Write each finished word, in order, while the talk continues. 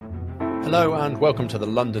Hello and welcome to the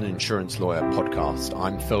London Insurance Lawyer podcast.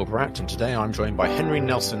 I'm Phil Bratt and today I'm joined by Henry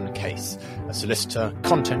Nelson Case, a solicitor,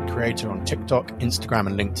 content creator on TikTok, Instagram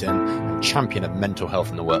and LinkedIn, and champion of mental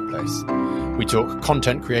health in the workplace. We talk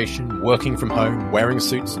content creation, working from home, wearing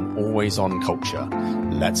suits and always on culture.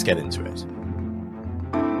 Let's get into it.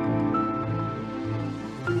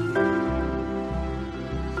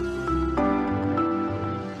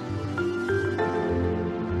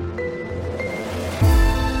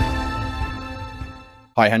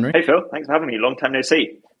 Hi, Henry. Hey, Phil. Thanks for having me. Long time no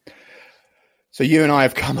see. So you and I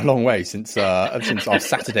have come a long way since our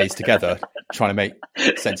Saturdays together, trying to make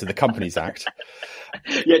sense of the Companies Act.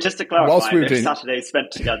 Yeah, just to clarify, whilst we were doing Saturdays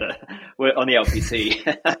spent together, we're on the LPC.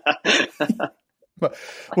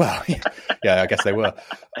 well, yeah, I guess they were.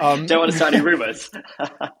 Don't want to start any rumours.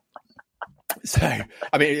 So,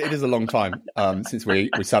 I mean, it is a long time since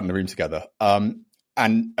we sat in the room together.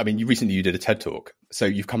 And I mean, you did a TED Talk, so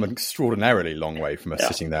you've come an extraordinarily long way from us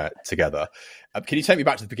sitting there together. Can you take me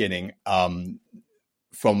back to the beginning,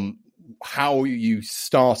 from how you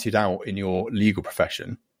started out in your legal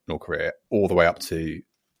profession or career all the way up to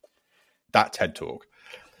that TED Talk?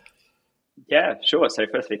 Yeah, sure. So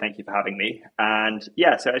firstly, thank you for having me. And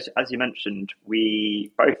yeah, so as you mentioned,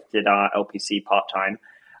 we both did our LPC part-time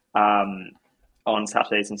on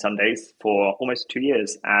Saturdays and Sundays for almost 2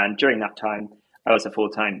 years. And during that time, I was a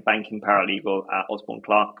full-time banking paralegal at Osborne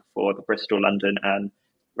Clarke for the Bristol, London and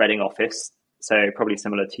Reading office. So probably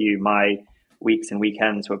similar to you, my weeks and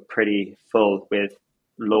weekends were pretty full with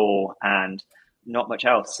law and not much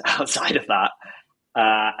else outside of that.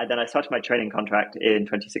 And then I started my training contract in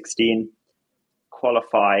 2016,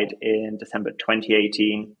 qualified in December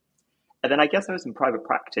 2018. And then I guess I was in private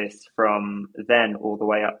practice from then all the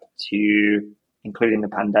way up to including the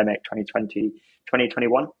pandemic 2020,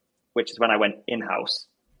 2021. Which is when I went in-house.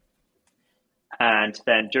 And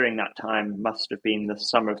then during that time, must have been the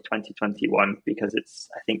summer of 2021, because it's,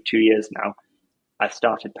 I think, 2 years now, I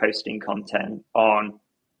started posting content on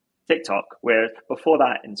TikTok, where before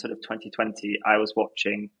that, in sort of 2020, I was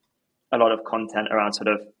watching a lot of content around sort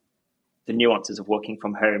of the nuances of working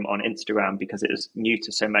from home on Instagram, because it was new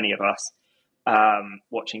to so many of us,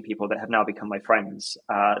 watching people that have now become my friends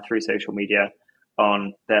through social media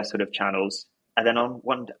on their sort of channels. And then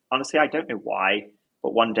honestly, I don't know why,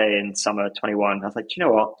 but one day in summer 21, I was like, do you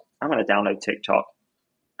know what? I'm going to download TikTok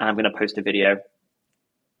and I'm going to post a video.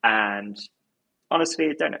 And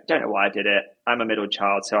honestly, don't know why I did it. I'm a middle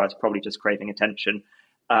child, so I was probably just craving attention.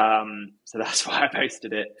 So that's why I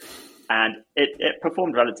posted it. And it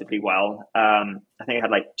performed relatively well. I think I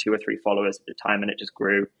had like 2 or 3 followers at the time and it just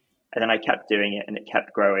grew. And then I kept doing it and it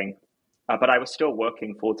kept growing. But I was still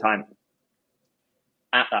working full time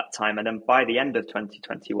at that time. And then by the end of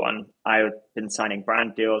 2021, I had been signing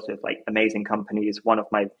brand deals with like amazing companies. One of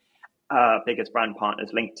my biggest brand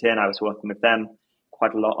partners, LinkedIn, I was working with them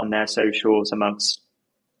quite a lot on their socials amongst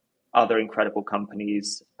other incredible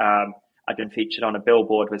companies. I'd been featured on a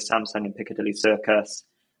billboard with Samsung in Piccadilly Circus.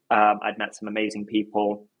 I'd met some amazing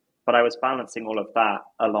people, but I was balancing all of that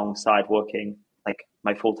alongside working like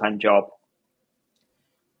my full-time job.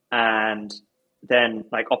 And then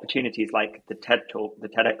like opportunities like the TED Talk, the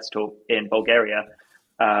TEDx talk in Bulgaria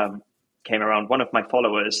came around. One of my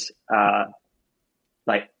followers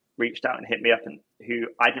like reached out and hit me up, and who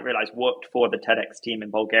I didn't realize worked for the TEDx team in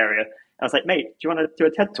Bulgaria. And I was like, mate, do you want to do a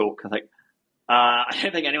TED Talk? I was like, I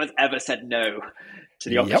don't think anyone's ever said no to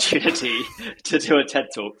the opportunity to do a TED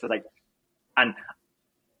Talk. So like, and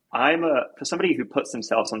for somebody who puts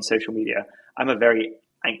themselves on social media, I'm a very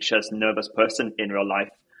anxious, nervous person in real life.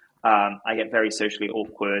 I get very socially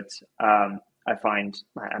awkward. I find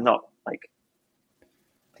I'm not like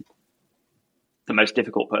the most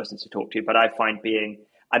difficult person to talk to, but I find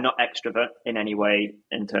I'm not extrovert in any way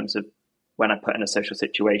in terms of when I put in a social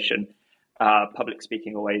situation. Public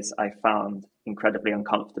speaking always I found incredibly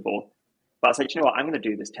uncomfortable. But I was like, you know what, I'm going to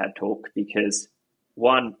do this TED Talk because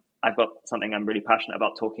one, I've got something I'm really passionate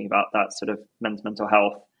about talking about, that sort of men's mental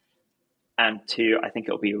health. And two, I think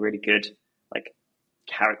it'll be a really good like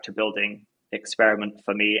character building experiment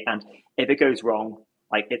for me. And if it goes wrong,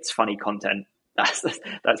 like it's funny content.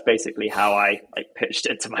 That's basically how I like pitched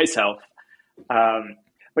it to myself.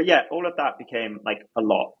 But yeah, all of that became like a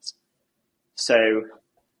lot. So,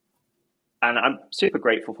 and I'm super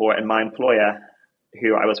grateful for it. And my employer,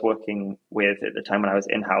 who I was working with at the time when I was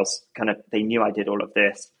in-house, they knew I did all of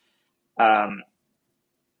this.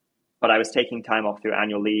 But I was taking time off through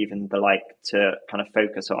annual leave and the like to kind of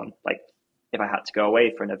focus on like if I had to go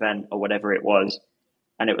away for an event or whatever it was.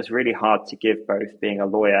 And it was really hard to give both being a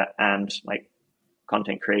lawyer and like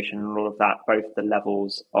content creation and all of that, both the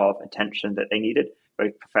levels of attention that they needed,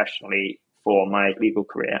 both professionally for my legal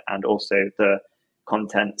career and also the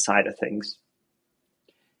content side of things.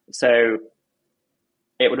 So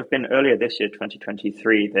it would have been earlier this year,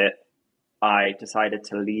 2023, that I decided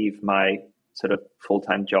to leave my sort of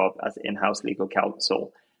full-time job as in-house legal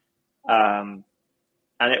counsel. And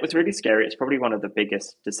it was really scary. It's probably one of the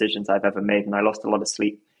biggest decisions I've ever made. And I lost a lot of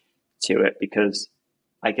sleep to it because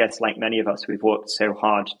I guess like many of us, we've worked so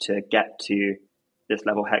hard to get to this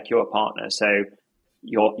level. Heck, you're a partner, so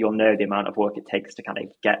you'll know the amount of work it takes to kind of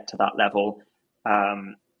get to that level.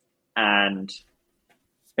 And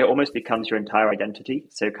it almost becomes your entire identity.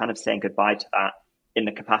 So kind of saying goodbye to that in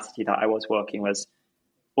the capacity that I was working was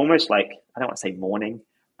almost like, I don't want to say mourning,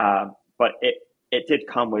 but it did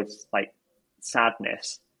come with like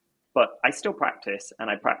sadness. But I still practice, and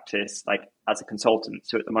I practice like as a consultant.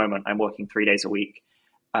 So at the moment, I'm working 3 days a week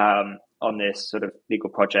on this sort of legal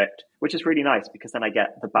project, which is really nice because then I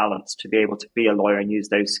get the balance to be able to be a lawyer and use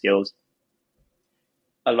those skills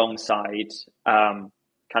alongside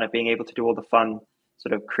kind of being able to do all the fun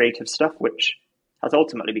sort of creative stuff, which has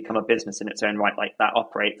ultimately become a business in its own right. Like that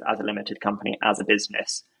operates as a limited company, as a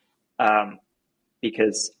business.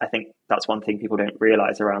 Because I think that's one thing people don't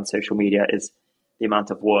realize around social media is the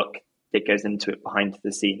amount of work that goes into it behind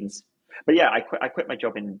the scenes. But yeah, I quit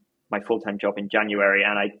my full-time job in January,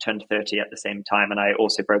 and I turned 30 at the same time. And I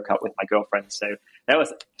also broke up with my girlfriend. So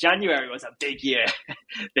January was a big year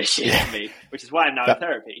this year for me, which is why I'm now in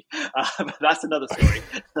therapy. But that's another story.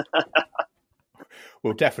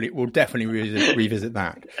 We'll definitely revisit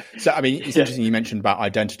that. So, I mean, it's interesting you mentioned about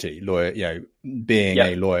identity. Lawyer, being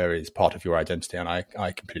a lawyer is part of your identity, and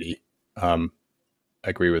I completely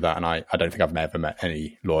agree with that. And I don't think I've ever met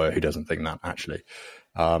any lawyer who doesn't think that, actually.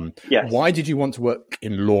 Why did you want to work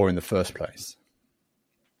in law in the first place?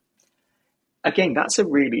 Again, that's a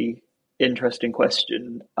really interesting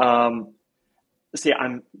question. See,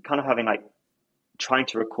 I'm kind of having trying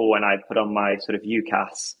to recall when I put on my sort of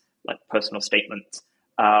UCAS personal statement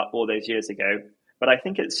all those years ago. But I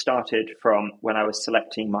think it started from when I was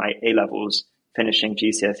selecting my A-levels, finishing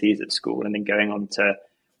GCSEs at school, and then going on to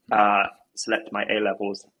select my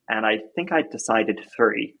A-levels. And I think I decided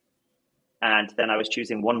 3. And then I was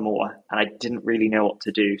choosing one more, and I didn't really know what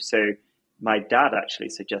to do. So my dad actually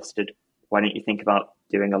suggested, why don't you think about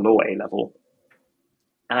doing a law A-level?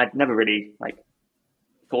 And I'd never really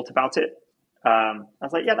thought about it. I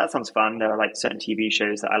was like, yeah, that sounds fun. There are certain TV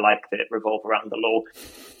shows that I like that revolve around the law.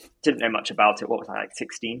 Didn't know much about it. What was I,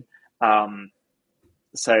 16?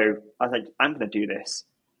 So I was like, I'm going to do this.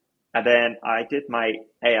 And then I did my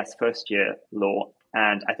AS first year law,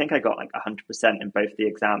 and I think I got 100% in both the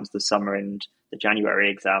exams, the summer and the January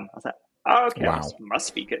exam. I was like, oh, okay, wow.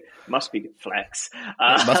 Must be good. Must be good flex.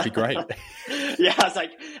 It must be great. Yeah, I was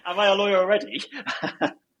like, am I a lawyer already?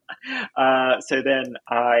 So then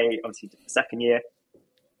I obviously did the second year,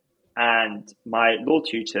 and my law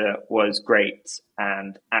tutor was great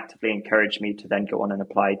and actively encouraged me to then go on and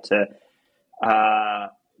apply to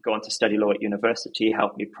go on to study law at university,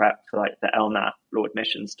 helped me prep for the LNAT law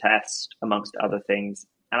admissions test, amongst other things.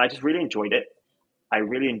 And I just really enjoyed it. I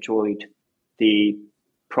really enjoyed the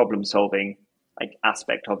problem solving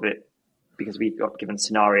aspect of it, because we got given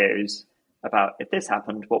scenarios about, if this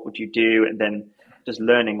happened, what would you do? And then just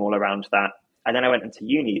learning all around that. And then I went into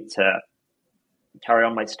uni to carry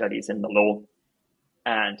on my studies in the law.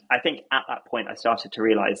 And I think at that point, I started to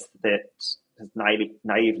realize that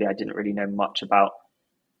naively, I didn't really know much about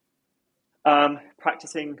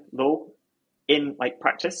practicing law in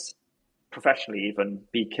practice professionally, even,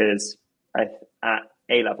 because at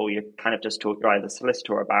A-level, you're kind of just taught you're either a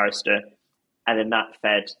solicitor or a barrister. And then that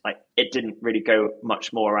fed, it didn't really go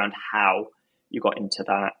much more around how you got into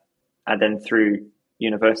that. And then through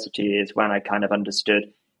university is when I kind of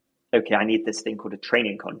understood, okay, I need this thing called a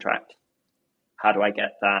training contract. How do I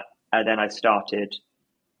get that? And then I started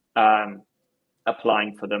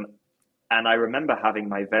applying for them. And I remember having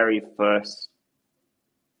my very first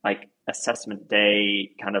assessment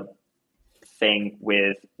day kind of thing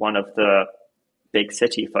with one of the big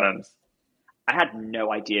city firms. I had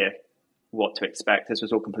no idea what to expect. This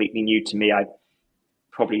was all completely new to me. I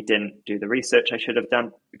probably didn't do the research I should have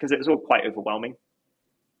done because it was all quite overwhelming.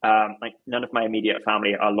 None of my immediate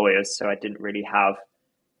family are lawyers, so I didn't really have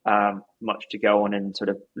much to go on, and sort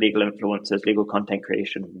of legal influencers, legal content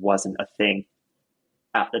creation wasn't a thing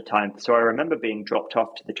at the time. So I remember being dropped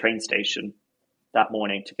off to the train station that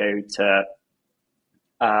morning to go to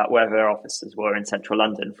wherever their offices were in central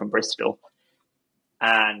London from Bristol.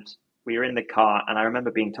 And we were in the car, and I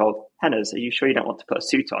remember being told, Henners, are you sure you don't want to put a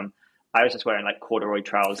suit on? I was just wearing corduroy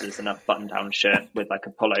trousers and a button-down shirt with a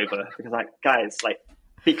pullover, because guys,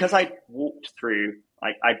 because I walked through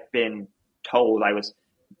Like, I've been told I was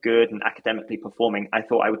good and academically performing. I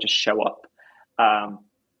thought I would just show up,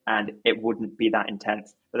 and it wouldn't be that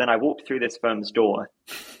intense. But then I walked through this firm's door,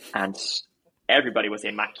 and everybody was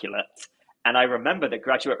immaculate. And I remember the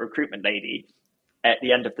graduate recruitment lady at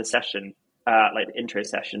the end of the session, like the intro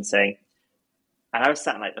session, saying, and I was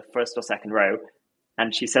sat in like the first or second row,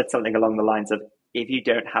 and she said something along the lines of, if you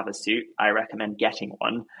don't have a suit, I recommend getting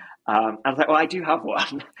one. I was like, well, I do have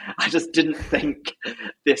one. I just didn't think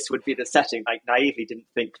this would be the setting. Like, naively didn't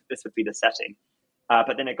think this would be the setting.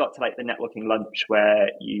 But then it got to like the networking lunch where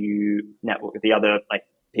you network with the other like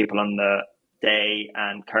people on the day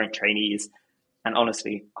and current trainees. And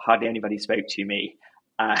honestly, hardly anybody spoke to me.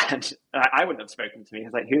 And I wouldn't have spoken to me. I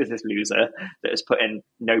was like, who is this loser that has put in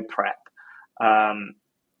no prep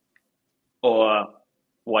or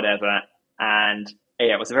whatever? And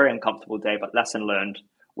yeah, it was a very uncomfortable day, but lesson learned,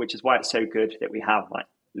 which is why it's so good that we have like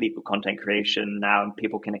legal content creation now and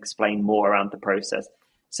people can explain more around the process.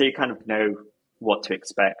 So you kind of know what to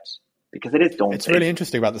expect, because it is daunting. It's really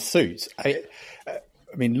interesting about the suits. I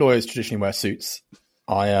mean, lawyers traditionally wear suits.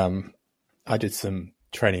 I did some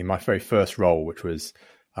training. My very first role, which was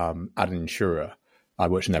at an insurer, I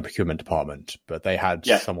worked in their procurement department, but they had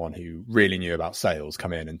someone who really knew about sales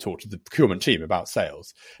come in and talk to the procurement team about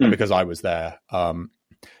sales. And because I was there,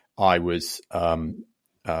 I was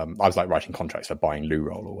like writing contracts for buying loo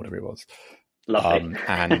roll or whatever it was. Lovely.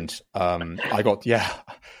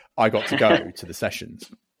 I got to go to the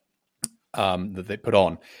sessions that they put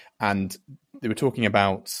on, and they were talking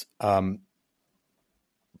about the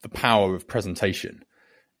power of presentation.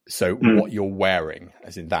 So what you're wearing,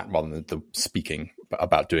 as in that, rather than the speaking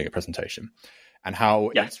about doing a presentation, and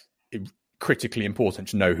how it's critically important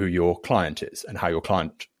to know who your client is and how your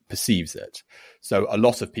client perceives it. So a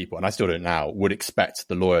lot of people, and I still don't now, would expect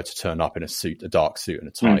the lawyer to turn up in a suit, a dark suit and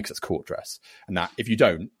a tie, because it's court dress. And that if you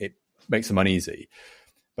don't, it makes them uneasy.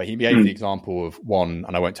 But he gave the example of one,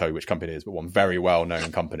 and I won't tell you which company it is, but one very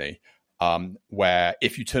well-known company where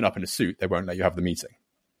if you turn up in a suit, they won't let you have the meeting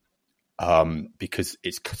because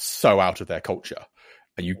it's so out of their culture.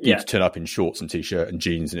 And you need to turn up in shorts and T-shirt and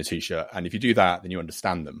jeans and a T-shirt. And if you do that, then you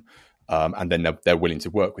understand them. And then they're willing to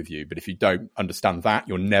work with you. But if you don't understand that,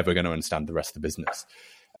 you're never going to understand the rest of the business.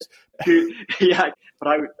 Yeah, but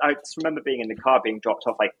I just remember being in the car, being dropped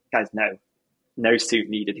off, like, guys, no suit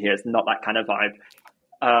needed here. It's not that kind of vibe.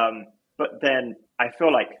 But then I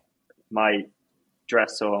feel like my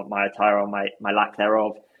dress or my attire or my lack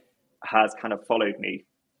thereof has kind of followed me.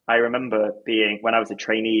 I remember when I was a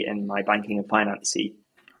trainee in my banking and finance seat,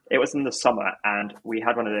 it was in the summer, and we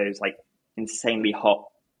had one of those like insanely hot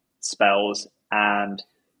spells, and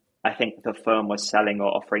I think the firm was selling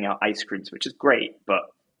or offering out ice creams, which is great, but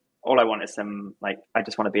all I want is I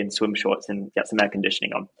just want to be in swim shorts and get some air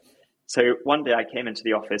conditioning on. So one day I came into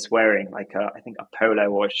the office wearing I think a polo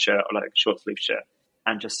or a shirt or like a short sleeve shirt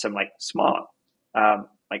and just some like smart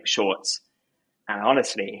shorts. And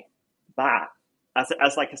honestly, that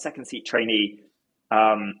as like a second seat trainee,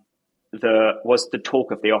 was the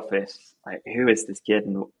talk of the office. Like, who is this kid?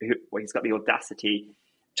 And he's got the audacity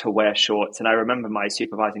to wear shorts. And I remember my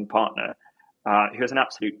supervising partner, who was an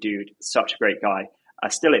absolute dude, such a great guy,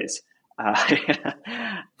 still is.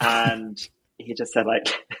 And he just said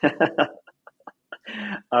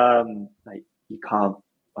you can't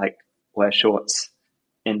wear shorts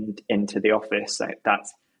into the office. Like,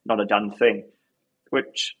 that's not a done thing,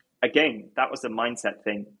 which again, that was a mindset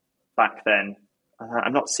thing back then.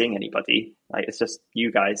 I'm not seeing anybody. Like, it's just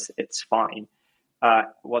you guys. It's fine. It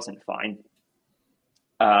wasn't fine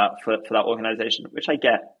for that organization, which I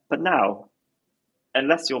get. But now,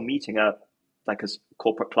 unless you're meeting a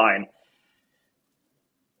corporate client,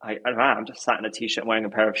 I don't know, I'm just sat in a T-shirt wearing a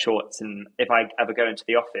pair of shorts. And if I ever go into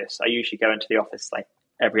the office, I usually go into the office like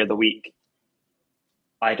every other week.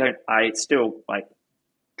 I still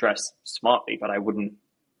dress smartly, but I wouldn't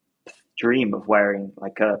dream of wearing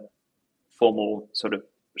like a formal sort of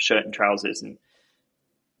shirt and trousers and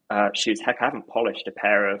shoes. Heck, I haven't polished a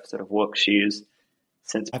pair of sort of work shoes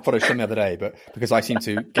since. I polished them the other day, but because I seem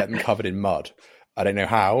to get them covered in mud. I don't know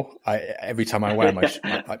how. Every time I wear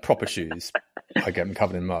my proper shoes, I get them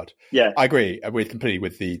covered in mud. Yeah, I agree completely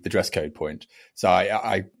with the dress code point. So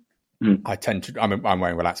I tend to. I'm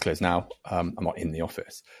wearing relaxed clothes now. I'm not in the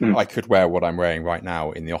office. I could wear what I'm wearing right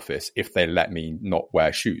now in the office if they let me not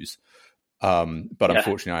wear shoes. But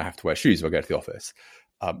unfortunately, I have to wear shoes if I go to the office,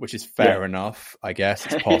 which is fair enough, I guess.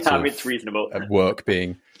 It's part of it's reasonable. Work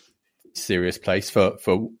being serious place for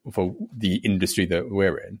the industry that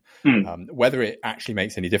we're in. Whether it actually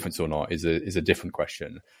makes any difference or not is a different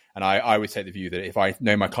question. And I would take the view that if I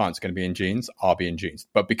know my client's going to be in jeans, I'll be in jeans.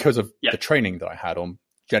 But because of the training that I had on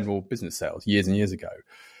general business sales years and years ago,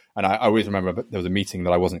 and I always remember there was a meeting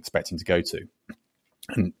that I wasn't expecting to go to,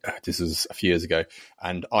 and this was a few years ago,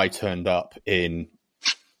 and I turned up in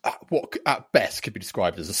what at best could be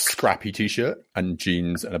described as a scrappy t-shirt and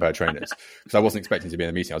jeans and a pair of trainers, because I wasn't expecting to be in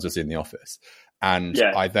the meeting. I was just in the office. And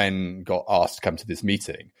I then got asked to come to this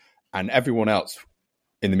meeting, and everyone else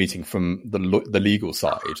in the meeting from the legal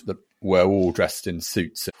side that were all dressed in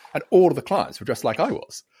suits, and all of the clients were dressed like I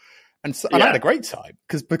was. And so I had a great time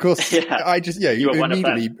because I just, you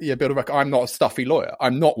immediately build a record. I'm not a stuffy lawyer.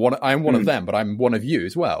 I'm one of them, but I'm one of you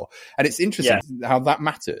as well. And it's interesting how that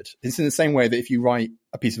mattered. It's in the same way that if you write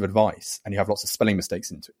a piece of advice and you have lots of spelling mistakes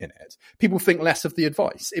in it, people think less of the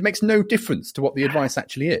advice. It makes no difference to what the advice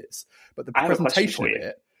actually is, but the presentation of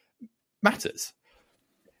it matters.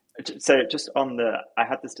 So just I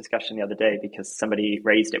had this discussion the other day because somebody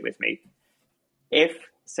raised it with me. If,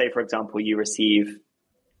 say, for example, you receive,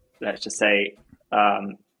 let's just say, a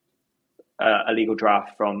legal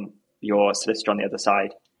draft from your solicitor on the other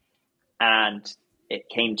side, and it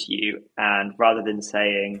came to you, and rather than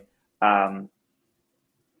saying,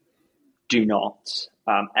 do not,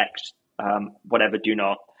 whatever, do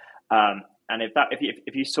not, and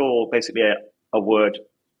if you saw basically a word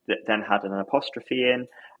that then had an apostrophe in,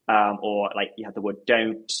 or like you had the word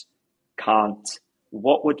don't, can't,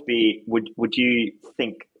 what would you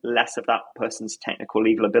think less of that person's technical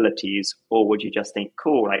legal abilities, or would you just think,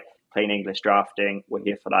 cool, like plain English drafting, we're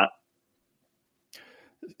here for that?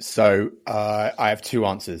 So I have two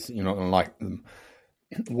answers. You're not going to like them.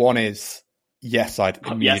 One is yes, I'd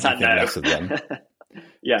immediately think less of them.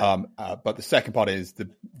 But the second part is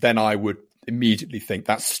then I would immediately think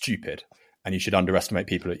that's stupid and you should underestimate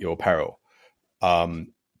people at your peril.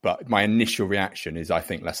 But my initial reaction is I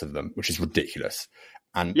think less of them, which is ridiculous.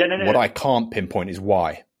 And what I can't pinpoint is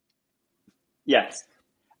why. Yes,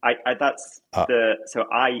 so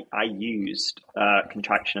I used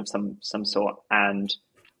contraction of some sort, and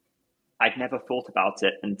I'd never thought about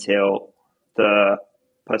it until the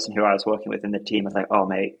person who I was working with in the team was like, "Oh,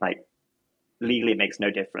 mate, like legally it makes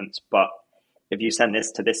no difference, but if you send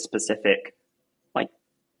this to this specific like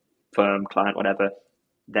firm, client, whatever,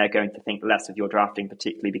 they're going to think less of your drafting,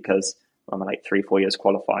 particularly because I'm like 3-4 years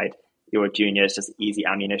qualified. You're a junior; it's just easy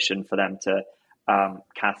ammunition for them to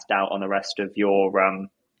cast doubt on the rest of your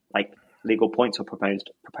like legal points or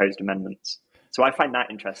proposed amendments." So I find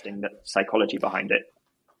that interesting, that psychology behind it.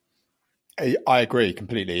 I agree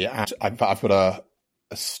completely. And I've got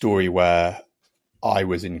a story where I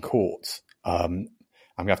was in court. I'm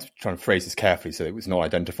going to have to try and phrase this carefully so it was not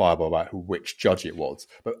identifiable about which judge it was,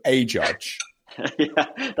 but a judge. Yeah,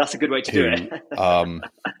 that's a good way to do it.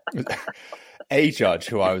 A judge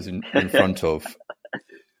who I was in front of,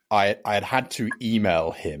 I had to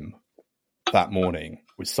email him that morning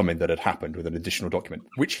with something that had happened with an additional document,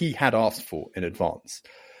 which he had asked for in advance.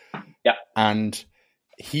 Yeah. And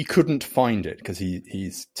he couldn't find it because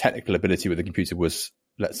his technical ability with the computer was,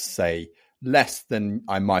 let's say, less than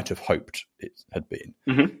I might have hoped it had been.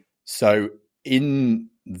 Mm-hmm. So in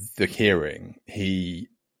the hearing, he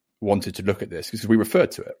wanted to look at this because we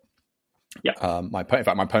referred to it. Yeah. In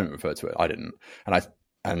fact, my opponent referred to it. I didn't.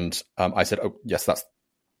 And I said, "Oh, yes, that's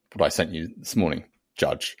what I sent you this morning,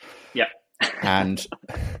 Judge." Yeah. And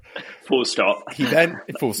full stop. He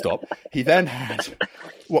then had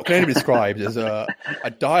what can only be described as a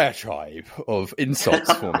diatribe of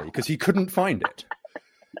insults for me because he couldn't find it.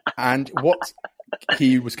 And what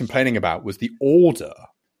he was complaining about was the order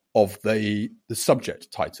of the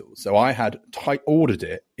subject title. So I had ordered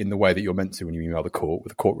it in the way that you're meant to when you email the court,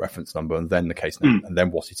 with a court reference number and then the case name and then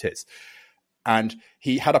what it is. And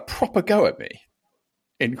he had a proper go at me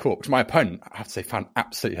in court, which my opponent, I have to say, found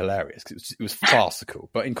absolutely hilarious because it was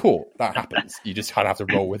farcical. But in court, that happens. You just kind of have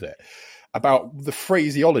to roll with it. About the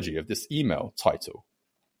phraseology of this email title.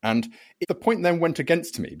 And the point then went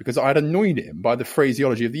against me because I had annoyed him by the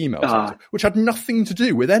phraseology of the email title, which had nothing to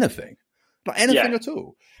do with anything. Not anything at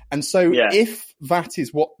all. And so if that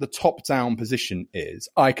is what the top-down position is,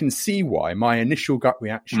 I can see why my initial gut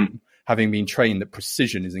reaction, having been trained that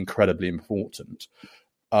precision is incredibly important,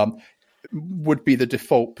 would be the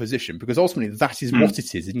default position, because ultimately that is what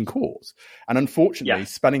it is in court. And unfortunately,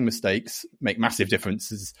 spelling mistakes make massive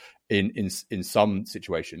differences in some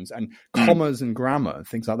situations, and commas and grammar and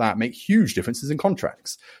things like that make huge differences in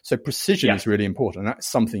contracts. So precision is really important, and that's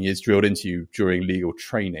something is drilled into you during legal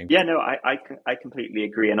training. Yeah, no, I completely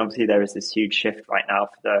agree. And obviously there is this huge shift right now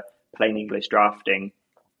for the plain English drafting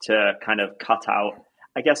to kind of cut out,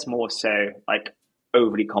 I guess, more so like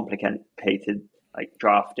overly complicated like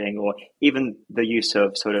drafting, or even the use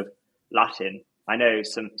of sort of Latin. I know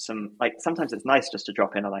some like sometimes it's nice just to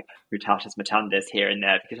drop in a like mutatis mutandis here and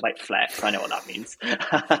there because like flex. I know what that means.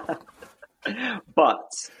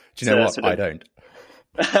 But do you know what? I don't.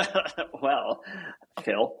 Well,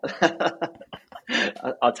 Phil,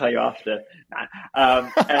 I'll tell you after.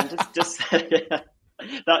 And just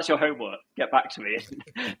that's your homework. Get back to me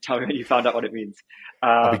and tell me when you found out what it means.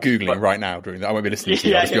 I'll be Googling right now during that. I won't be listening to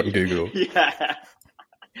you. I'll just go on Google. Yeah.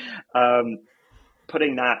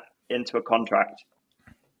 Putting that into a contract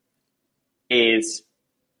it's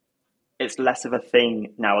less of a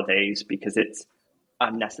thing nowadays because it's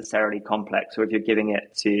unnecessarily complex. Or if you're giving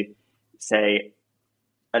it to, say,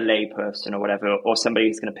 a lay person or whatever, or somebody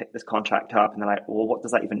who's going to pick this contract up and they're like, well, what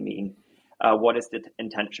does that even mean? What is the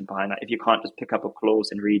intention behind that? If you can't just pick up a clause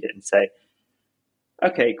and read it and say,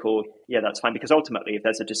 okay, cool, yeah, that's fine. Because ultimately, if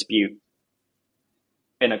there's a dispute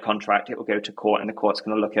in a contract, it will go to court and the court's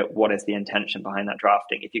going to look at what is the intention behind that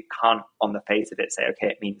drafting. If you can't, on the face of it, say, okay,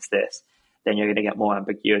 it means this, then you're going to get more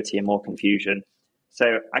ambiguity and more confusion.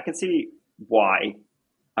 So I can see why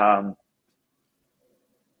that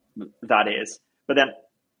is. But then,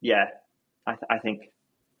 yeah, I think,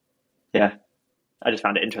 yeah, I just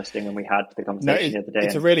found it interesting when we had the conversation the other day.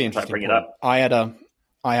 It's a really interesting point. It up. I had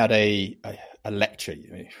a lecture,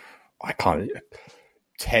 I can't,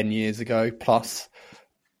 10 years ago plus,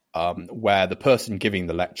 where the person giving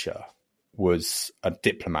the lecture was a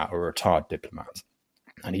diplomat or a retired diplomat,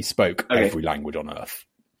 and he spoke every language on earth.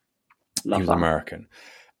 He was American,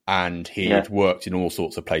 and he had worked in all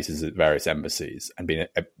sorts of places at various embassies and been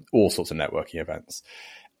at all sorts of networking events.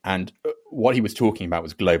 And what he was talking about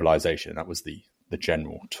was globalization. That was the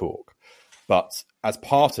general talk. But as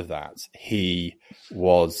part of that, he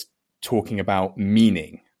was talking about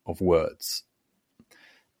meaning of words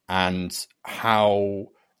and how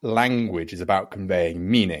language is about conveying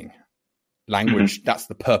meaning. Language, that's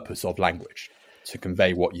the purpose of language, to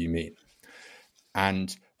convey what you mean.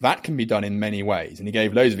 And that can be done in many ways. And he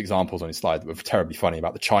gave loads of examples on his slide that were terribly funny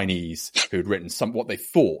about the Chinese who had written what they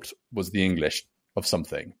thought was the English of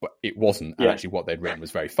something, but it wasn't. And actually what they'd written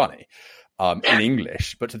was very funny in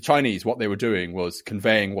English. But to the Chinese, what they were doing was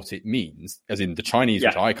conveying what it means, as in the Chinese,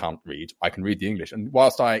 which I can't read, I can read the English. And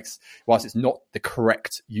whilst it's not the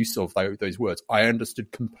correct use of those words, I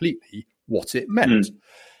understood completely what it meant.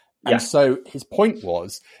 And so his point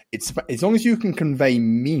was, it's as long as you can convey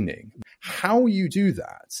meaning, how you do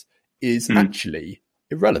that is actually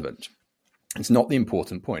irrelevant. It's not the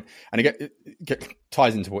important point. And it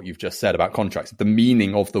ties into what you've just said about contracts, the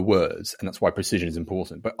meaning of the words, and that's why precision is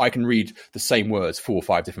important. But I can read the same words 4 or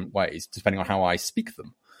 5 different ways, depending on how I speak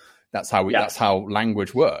them. That's how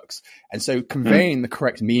language works. And so conveying the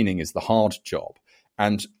correct meaning is the hard job.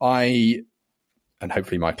 And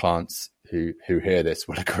hopefully my clients who hear this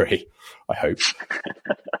will agree, I hope,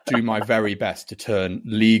 do my very best to turn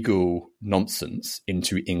legal nonsense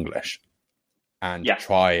into English and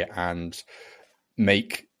try and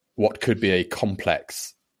make what could be a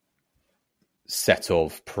complex set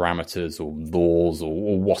of parameters or laws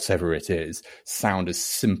or whatever it is sound as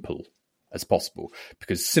simple as possible,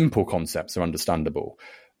 because simple concepts are understandable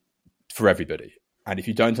for everybody. And if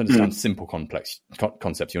you don't understand simple concepts,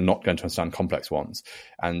 you're not going to understand complex ones.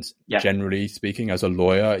 And generally speaking, as a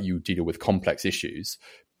lawyer, you deal with complex issues.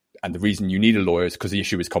 And the reason you need a lawyer is because the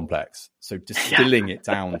issue is complex. So distilling it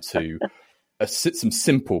down to some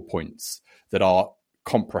simple points that are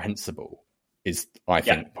comprehensible is, I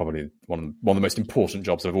think, probably one of the most important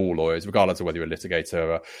jobs of all lawyers, regardless of whether you're a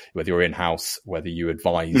litigator, whether you're in-house, whether you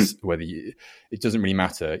advise, it doesn't really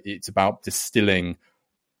matter. It's about distilling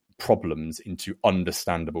problems into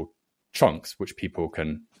understandable chunks, which people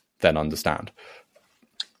can then understand.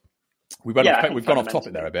 We've gone off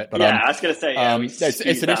topic there a bit, but I was going to say,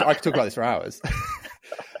 it's an issue. I could talk about this for hours.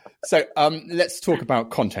 So let's talk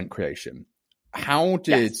about content creation. How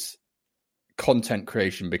did content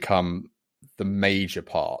creation become the major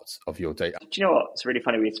part of your day? Do you know what? It's really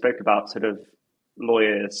funny. We spoke about sort of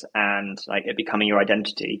lawyers and like it becoming your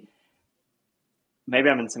identity. Maybe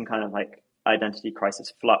I'm in some kind of like identity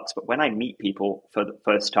crisis flux, but when I meet people for the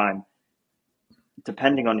first time,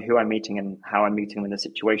 depending on who I'm meeting and how I'm meeting them in the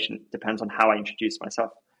situation, depends on how I introduce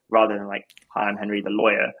myself, rather than like, hi, I'm Henry the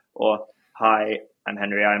lawyer, or hi, I'm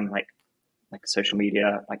Henry, I'm like a social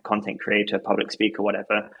media, like content creator, public speaker,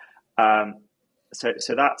 whatever.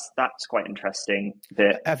 So that's quite interesting.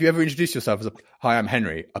 Have you ever introduced yourself as hi, I'm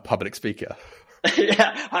Henry, a public speaker?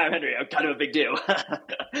 Hi, I'm Henry, I'm kind of a big deal.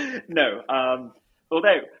 No,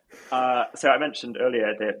 although, so I mentioned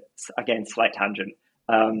earlier that, again, slight tangent,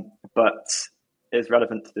 But it's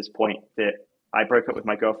relevant to this point that I broke up with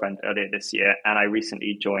my girlfriend earlier this year, and I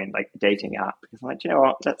recently joined like a dating app because I'm like, you know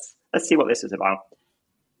what, let's see what this is about.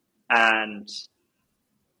 And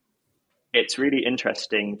it's really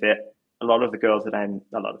interesting that a lot of the girls,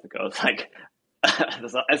 like,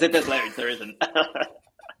 as if there's loads, there isn't.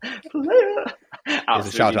 Here's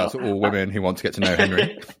a shout out to all women who want to get to know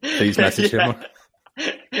Henry. Please message him.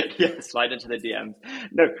 Yeah, slide into the DMs.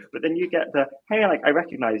 No, but then you get the, hey, like, I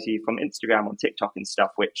recognize you from Instagram or TikTok and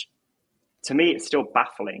stuff, which to me, it's still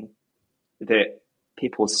baffling that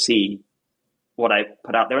people see what I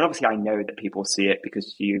put out there. And obviously I know that people see it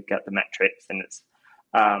because you get the metrics and it's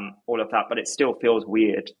all of that, but it still feels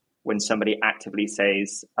weird when somebody actively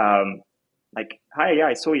says, like, hi, yeah,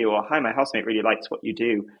 I saw you, or hi, my housemate really likes what you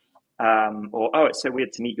do, or, oh, it's so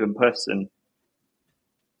weird to meet you in person.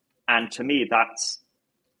 And to me,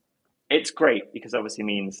 it's great because obviously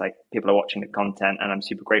means like people are watching the content and I'm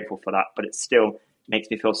super grateful for that, but it still makes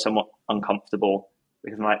me feel somewhat uncomfortable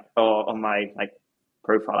because I'm like, oh, on my like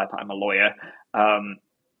profile, I put I'm a lawyer,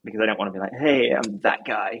 because I don't want to be like, hey, I'm that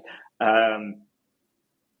guy.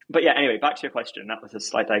 But yeah, anyway, back to your question. That was a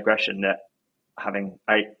slight digression that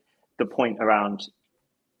the point around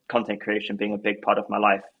content creation being a big part of my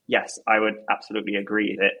life. Yes, I would absolutely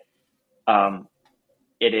agree that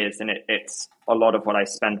it is. And it's a lot of what I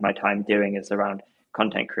spend my time doing is around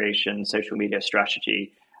content creation, social media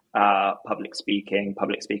strategy, public speaking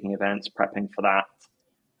events, prepping for that,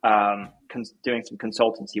 doing some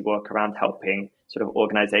consultancy work around helping sort of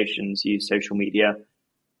organizations use social media.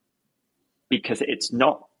 Because it's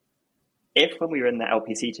not, if when we were in the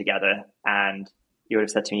LPC together and you would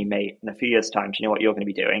have said to me, mate, in a few years' time, do you know what you're going to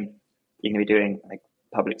be doing? You're going to be doing like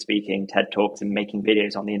public speaking, TED Talks, and making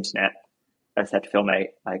videos on the internet. I said to Phil,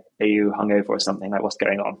 mate, like, are you hungover or something? Like, what's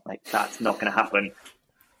going on? Like, that's not going to happen.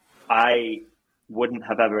 I wouldn't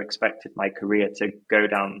have ever expected my career to go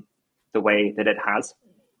down the way that it has.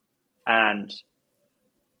 And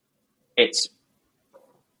it's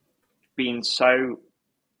been so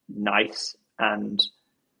nice, and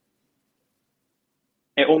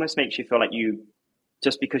it almost makes you feel like you,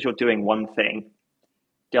 just because you're doing one thing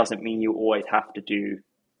doesn't mean you always have to do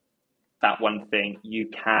that one thing. You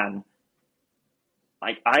can,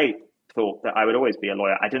 like, I thought that I would always be a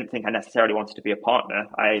lawyer. I didn't think I necessarily wanted to be a partner.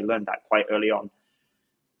 I learned that quite early on.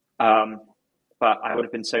 But I would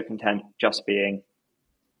have been so content just being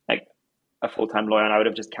like a full-time lawyer, and I would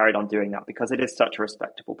have just carried on doing that because it is such a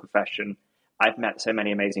respectable profession. I've met so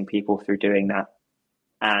many amazing people through doing that.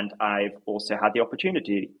 And I've also had the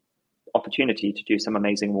opportunity to do some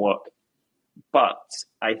amazing work. But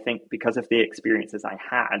I think because of the experiences I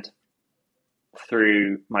had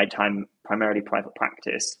through my time, primarily private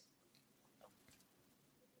practice,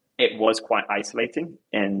 it was quite isolating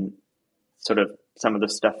in sort of some of the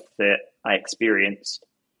stuff that I experienced.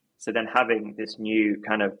 So then having this new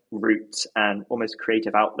kind of route and almost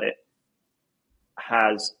creative outlet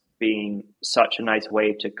has been such a nice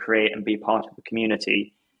way to create and be part of a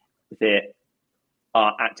community that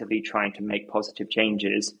are actively trying to make positive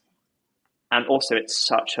changes. And also it's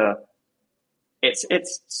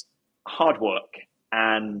hard work.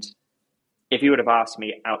 And if you would have asked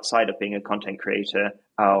me outside of being a content creator,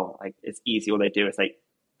 oh, like, it's easy, all they do is like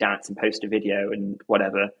dance and post a video and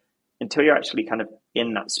whatever, until you're actually kind of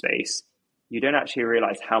in that space, you don't actually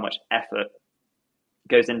realize how much effort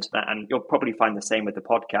goes into that. And you'll probably find the same with the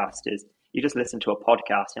podcast. Is you just listen to a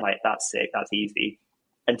podcast and you're like, that's sick, that's easy,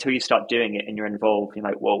 until you start doing it and you're involved. You're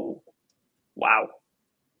like, whoa, wow,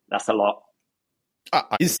 that's a lot.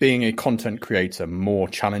 Is being a content creator more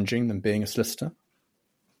challenging than being a solicitor?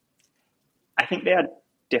 I think they are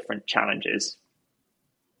different challenges.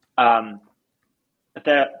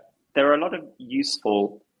 There are a lot of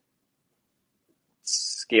useful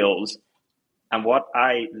skills, and what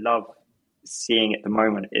I love seeing at the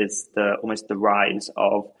moment is almost the rise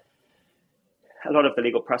of a lot of the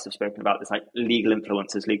legal press have spoken about this, like legal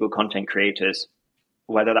influencers, legal content creators,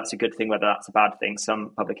 whether that's a good thing, whether that's a bad thing.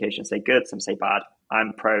 Some publications say good, some say bad.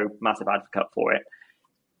 I'm massive advocate for it.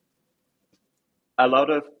 A lot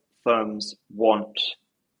of firms want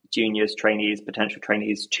juniors, trainees, potential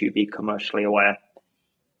trainees to be commercially aware.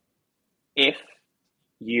 If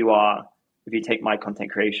you take my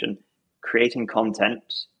content creation, creating content,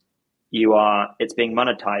 it's being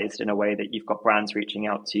monetized in a way that you've got brands reaching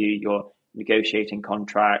out to you, you're negotiating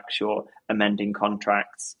contracts, you're amending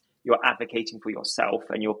contracts, you're advocating for yourself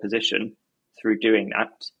and your position through doing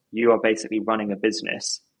that. You are basically running a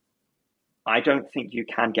business. I don't think you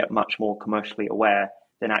can get much more commercially aware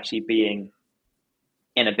than actually being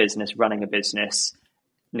in a business, running a business,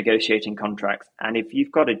 negotiating contracts. And if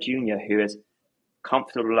you've got a junior who is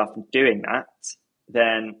comfortable enough in doing that,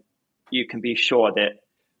 then you can be sure that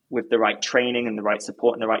with the right training and the right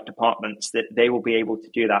support in the right departments, that they will be able to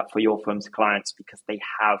do that for your firm's clients because they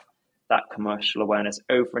have that commercial awareness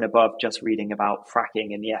over and above just reading about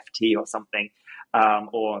fracking in the FT or something,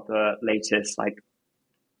 or the latest like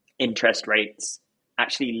interest rates.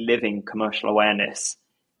 Actually living commercial awareness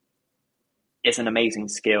is an amazing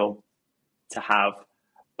skill to have.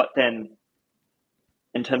 But then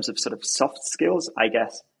in terms of sort of soft skills, I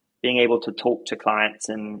guess being able to talk to clients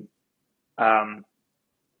and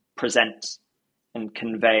present and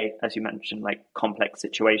convey, as you mentioned, like complex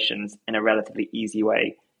situations in a relatively easy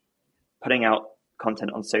way, putting out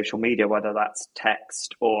content on social media, whether that's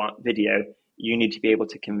text or video, you need to be able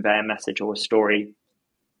to convey a message or a story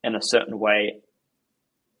in a certain way.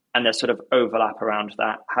 And there's sort of overlap around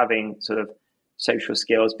that, having sort of social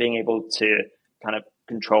skills, being able to kind of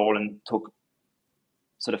control and talk,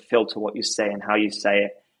 sort of filter what you say and how you say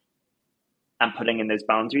it, and putting in those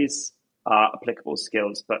boundaries are applicable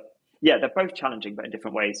skills. But yeah, they're both challenging, but in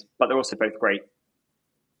different ways, but they're also both great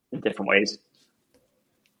in different ways.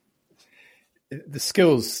 The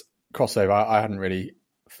skills crossover I hadn't really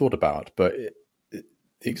thought about, but the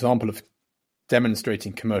example of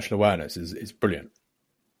demonstrating commercial awareness is brilliant.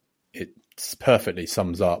 It perfectly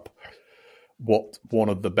sums up what one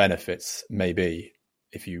of the benefits may be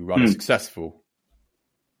if you run a successful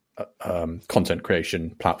content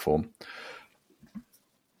creation platform,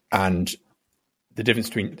 and the difference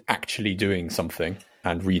between actually doing something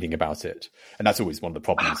and reading about it. And that's always one of the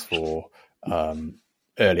problems for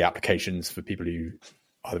early applications for people who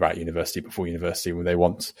either at university, before university, when they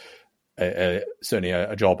want certainly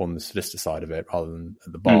a job on the solicitor side of it rather than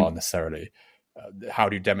at the bar necessarily. How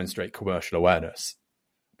do you demonstrate commercial awareness?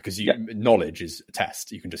 Because knowledge is a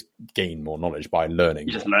test. You can just gain more knowledge by learning.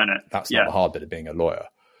 You just learn it. That's not the hard bit of being a lawyer.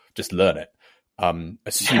 Just learn it.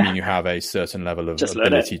 Assuming you have a certain level of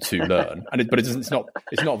ability to learn, but it's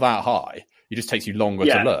not that high. It just takes you longer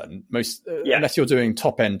to learn. Unless you're doing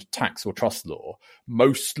top end tax or trust law,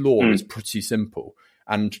 most law is pretty simple,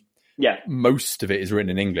 and most of it is written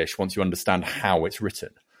in English once you understand how it's written.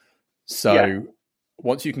 So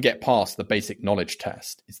once you can get past the basic knowledge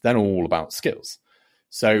test, it's then all about skills.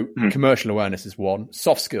 So commercial awareness is one.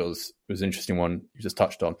 Soft skills was an interesting one you just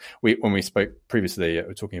touched on. When we spoke previously, we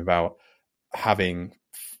were talking about having.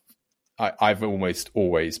 I've almost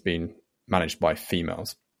always been managed by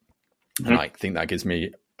females, and I think that gives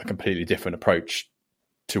me a completely different approach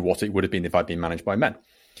to what it would have been if I'd been managed by men.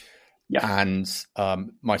 And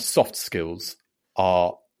my soft skills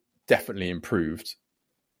are definitely improved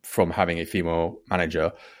from having a female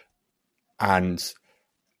manager, and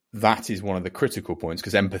that is one of the critical points,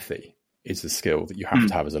 because empathy is a skill that you have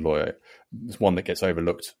to have as a lawyer. It's one that gets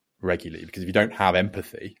overlooked regularly, because if you don't have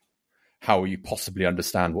empathy, how will you possibly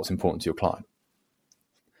understand what's important to your client?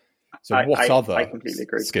 So what other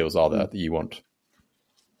skills are there that you want?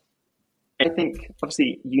 I think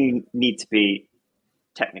obviously you need to be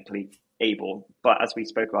technically able, but as we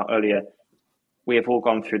spoke about earlier, we have all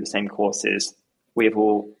gone through the same courses. We have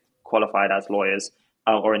all qualified as lawyers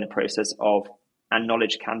or in the process of, and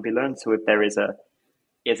knowledge can be learned. So if there is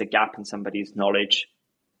a gap in somebody's knowledge,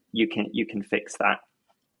 you can fix that.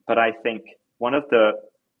 But I think one of the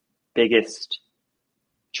biggest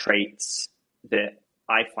traits that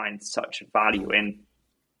I find such value in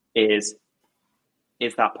is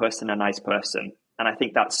that person a nice person? And I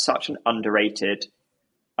think that's such an underrated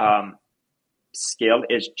skill,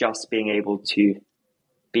 is just being able to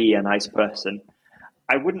be a nice person.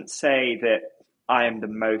 I wouldn't say that I am the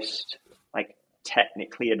most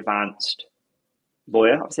technically advanced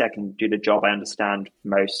lawyer. Obviously I can do the job. I understand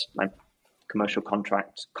most commercial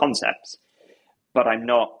contract concepts, but I'm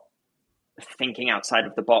not thinking outside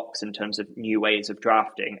of the box in terms of new ways of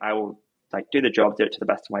drafting. I will do the job, do it to the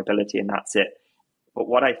best of my ability, and that's it. But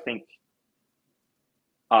what I think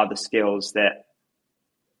are the skills that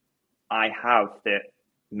I have that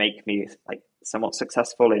make me somewhat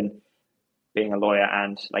successful in being a lawyer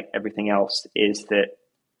and everything else is that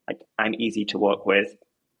I'm easy to work with.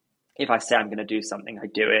 If I say I'm going to do something, I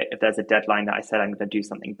do it. If there's a deadline that I said I'm going to do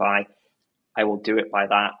something by, I will do it by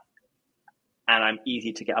that. And I'm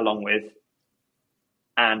easy to get along with.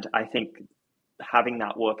 And I think having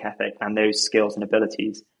that work ethic and those skills and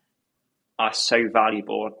abilities are so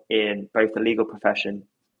valuable in both the legal profession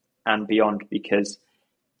and beyond, because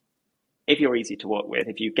if you're easy to work with,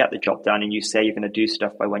 if you get the job done and you say you're going to do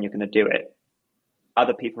stuff by when you're going to do it,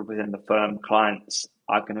 other people within the firm, clients,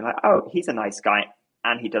 are going to be like, oh, he's a nice guy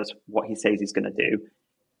and he does what he says he's going to do.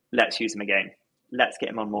 Let's use him again. Let's get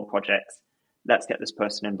him on more projects. Let's get this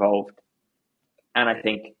person involved. And I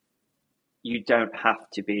think you don't have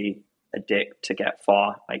to be a dick to get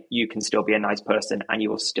far. Like, you can still be a nice person and you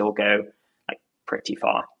will still go like pretty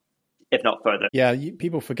far, if not further. Yeah,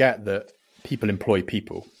 people forget that people employ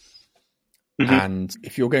people. Mm-hmm. And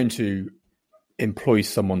if you're going to employ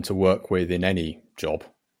someone to work with in any job,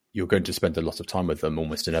 you're going to spend a lot of time with them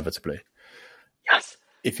almost inevitably. Yes.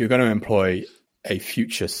 If you're going to employ a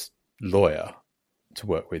future lawyer to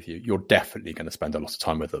work with you, you're definitely going to spend a lot of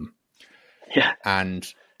time with them. Yeah. And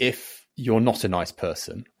if you're not a nice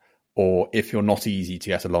person, or if you're not easy to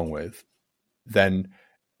get along with, then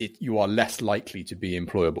you are less likely to be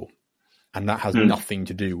employable. And that has nothing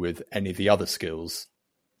to do with any of the other skills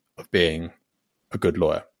of being a good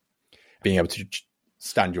lawyer. Being able to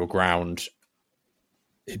stand your ground,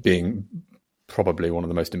 it being probably one of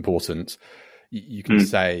the most important. You can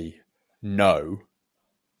say no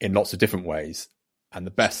in lots of different ways. And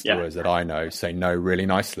the best lawyers that I know say no really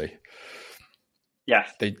nicely.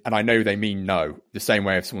 Yes. And I know they mean no. The same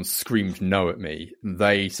way if someone screamed no at me,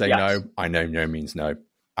 they say no. I know no means no.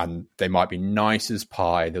 And they might be nice as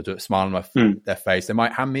pie. They'll do a smile on their face. They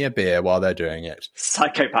might hand me a beer while they're doing it.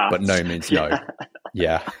 Psychopaths. But no means no.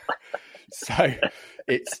 Yeah. So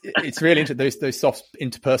it's really those soft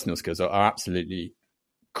interpersonal skills are absolutely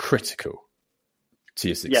critical to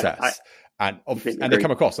your success. And they come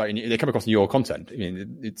across in your content. I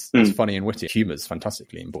mean, it's funny and witty. Humor is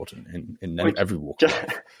fantastically important in every walk of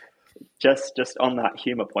life. Just on that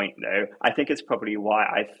humor point, though, I think it's probably why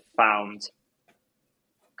I found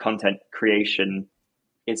content creation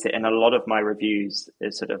is that in a lot of my reviews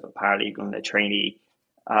as sort of a paralegal and a trainee,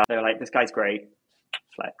 they're like, this guy's great,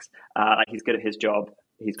 flex. Like, he's good at his job.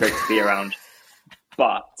 He's great to be around.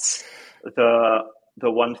 But the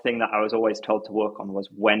one thing that I was always told to work on was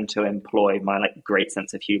when to employ my like great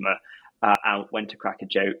sense of humor and when to crack a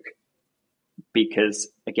joke, because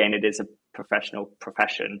again, it is a professional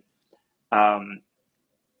profession. And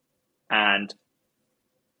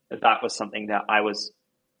that was something that I was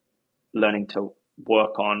learning to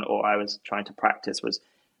work on, or I was trying to practice, was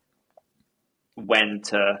when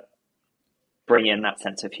to bring in that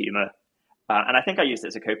sense of humor. And I think I used it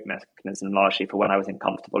as a coping mechanism largely for when I was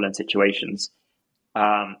uncomfortable in situations.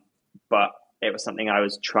 But it was something I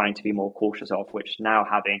was trying to be more cautious of, which now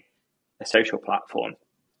having a social platform,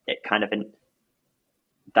 it kind of,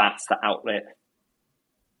 that's the outlet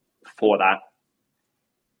for that.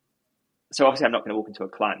 So obviously I'm not going to walk into a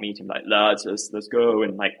client meeting like, lads, let's go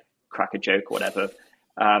and like crack a joke or whatever.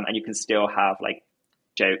 And you can still have like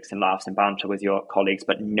jokes and laughs and banter with your colleagues,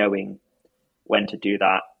 but knowing when to do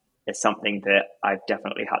that is something that I've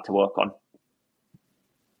definitely had to work on.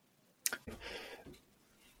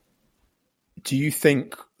 Do you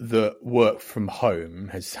think that work from home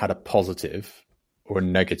has had a positive or a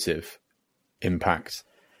negative impact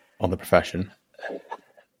on the profession?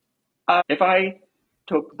 If I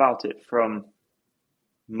talk about it from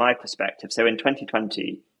my perspective, so in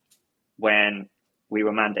 2020, when we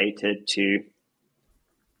were mandated to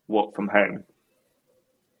work from home,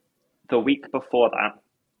 the week before that,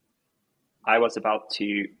 I was about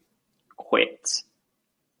to quit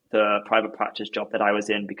the private practice job that I was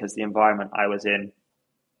in because the environment I was in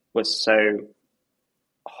was so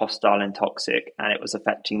hostile and toxic, and it was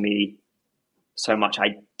affecting me so much.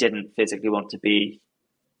 I didn't physically want to be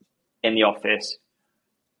in the office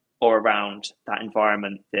or around that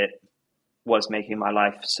environment that was making my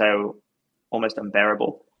life so almost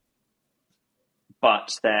unbearable.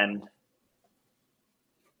 But then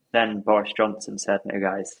Boris Johnson said, no,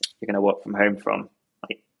 guys, you're going to work from home from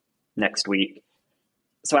like next week.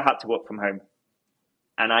 So I had to work from home.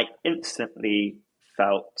 And I instantly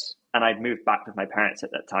felt, and I'd moved back with my parents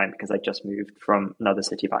at that time because I just moved from another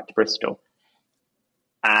city back to Bristol.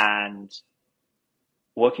 And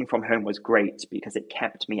working from home was great because it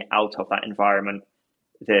kept me out of that environment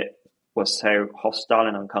that was so hostile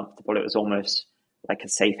and uncomfortable. It was almost like a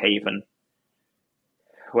safe haven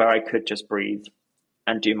where I could just breathe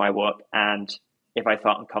and do my work. And if I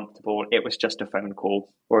felt uncomfortable, it was just a phone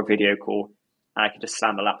call or a video call. And I could just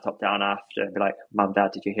slam the laptop down after and be like, Mum,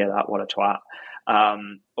 Dad, did you hear that? What a twat.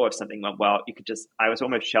 Or if something went well, I was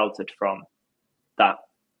almost sheltered from that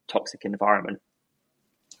toxic environment.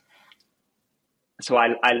 So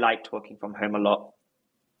I liked working from home a lot.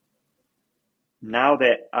 Now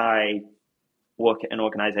that I work at an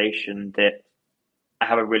organization that I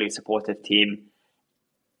have a really supportive team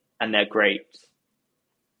and they're great,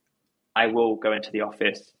 I will go into the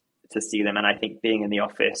office to see them. And I think being in the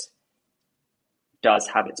office does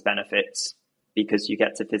have its benefits because you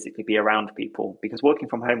get to physically be around people. Because working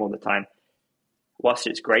from home all the time, whilst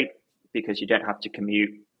it's great because you don't have to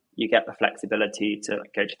commute, you get the flexibility to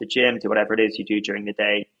go to the gym, do whatever it is you do during the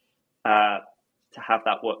day. to have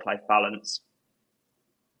that work-life balance.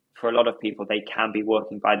 For a lot of people, they can be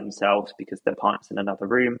working by themselves because their partner's in another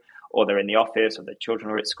room, or they're in the office, or their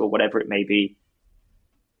children are at school, whatever it may be.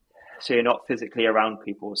 So you're not physically around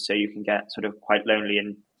people, so you can get sort of quite lonely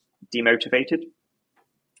and demotivated.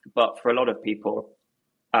 But for a lot of people,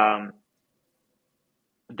 there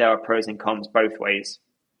are pros and cons both ways.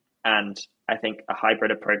 And I think a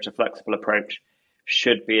hybrid approach, a flexible approach,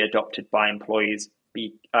 should be adopted by employers,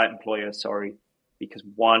 because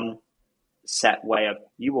one set way of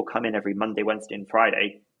you will come in every Monday, Wednesday, and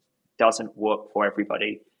Friday doesn't work for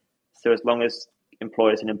everybody. So as long as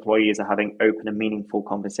employers and employees are having open and meaningful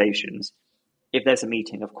conversations, if there's a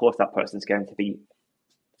meeting, of course that person's going to be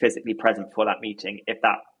physically present for that meeting if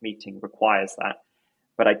that meeting requires that.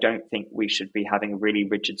 But I don't think we should be having really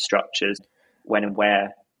rigid structures when and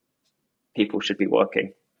where people should be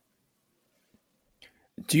working.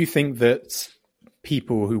 Do you think that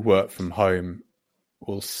people who work from home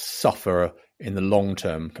will suffer in the long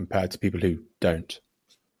term compared to people who don't,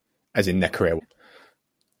 as in their career?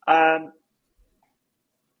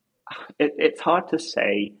 It's hard to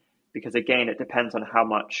say because, again, it depends on how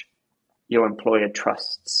much your employer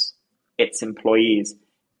trusts its employees.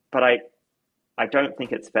 But I don't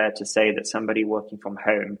think it's fair to say that somebody working from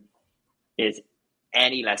home is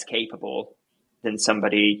any less capable than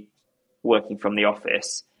somebody working from the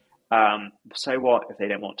office. So what if they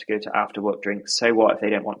don't want to go to after work drinks? So what if they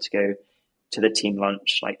don't want to go to the team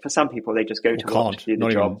lunch? Like for some people, they just go to work to do the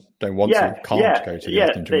job. Don't want to, can't go to the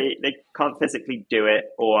afternoon drink. They can't physically do it,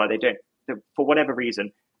 or they don't, for whatever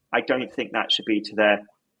reason. I don't think that should be to their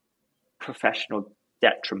professional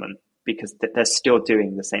detriment, because they're still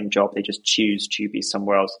doing the same job. They just choose to be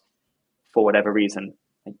somewhere else for whatever reason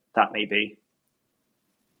that may be.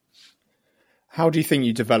 How do you think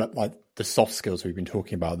you develop like the soft skills we've been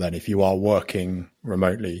talking about then, if you are working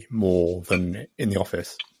remotely more than in the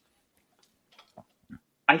office?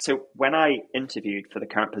 So when I interviewed for the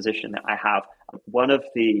current position that I have, one of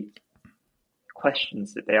the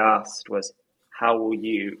questions that they asked was, how will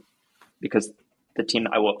you, because the team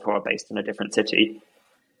that I work for are based in a different city,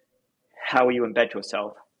 how will you embed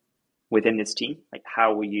yourself within this team? Like,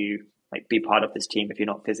 how will you be part of this team if you're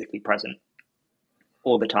not physically present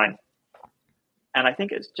all the time? And I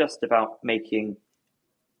think it's just about making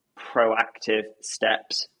proactive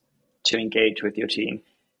steps to engage with your team,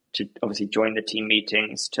 to obviously join the team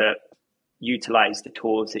meetings, to utilize the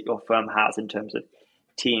tools that your firm has in terms of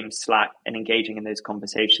Teams, Slack, and engaging in those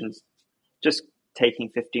conversations. Just taking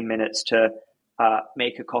 15 minutes to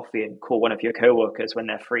make a coffee and call one of your coworkers when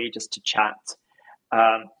they're free, just to chat,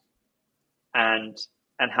 and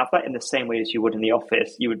have that in the same way as you would in the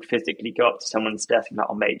office. You would physically go up to someone's desk and be like,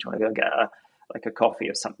 "Oh, mate, do you want to go get a coffee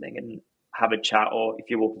or something and have a chat?" Or if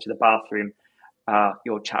you walk into the bathroom,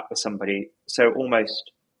 you'll chat with somebody. So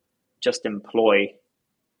almost just employ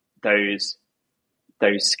those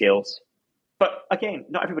skills. But again,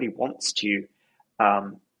 not everybody wants to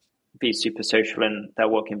be super social in their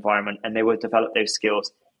work environment, and they will develop those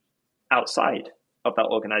skills outside of that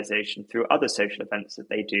organization through other social events that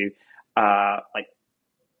they do, like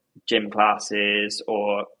gym classes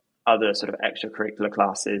or other sort of extracurricular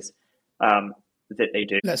classes that they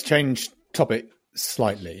do. Let's change topic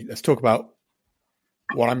slightly. Let's talk about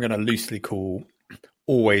what I'm going to loosely call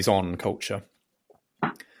always on culture.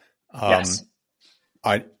 Yes.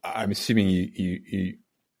 I'm assuming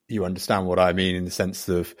you understand what I mean, in the sense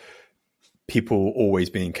of people always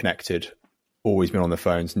being connected, always being on their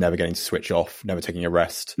phones, never getting to switch off, never taking a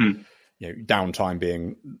rest. Downtime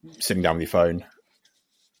being sitting down with your phone,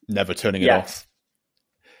 never turning it off.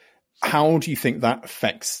 How do you think that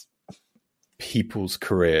affects people's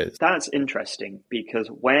careers? That's interesting, because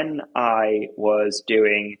when I was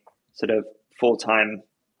doing sort of full-time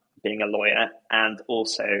being a lawyer and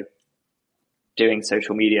also doing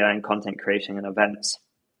social media and content creation and events,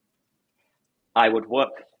 I would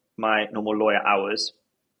work my normal lawyer hours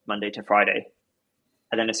Monday to Friday.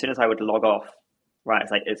 And then as soon as I would log off, right,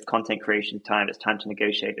 it's content creation time, it's time to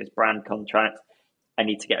negotiate this brand contract. I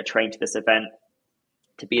need to get a train to this event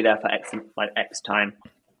to be there for X time.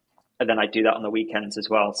 And then I do that on the weekends as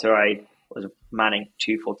well. So I was manning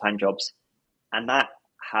 2 full-time jobs. And that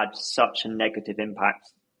had such a negative impact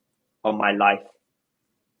on my life.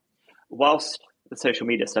 Whilst the social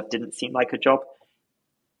media stuff didn't seem like a job,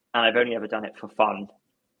 and I've only ever done it for fun,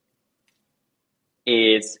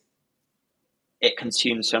 is it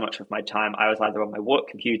consumed so much of my time. I was either on my work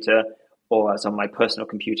computer or I was on my personal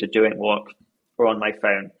computer doing work or on my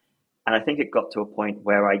phone. And I think it got to a point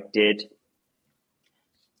where I did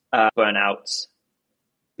burn out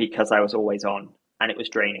because I was always on, and it was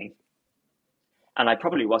draining. And I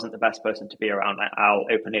probably wasn't the best person to be around. I'll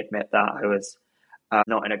openly admit that I was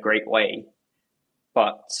not in a great way.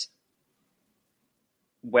 But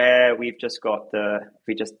where we've just got if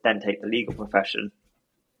we just then take the legal profession,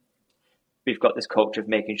 we've got this culture of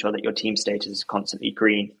making sure that your team status is constantly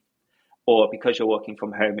green. Or because you're working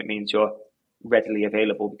from home, it means you're readily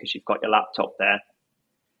available because you've got your laptop there.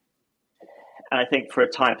 And I think for a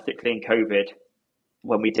time, particularly in COVID,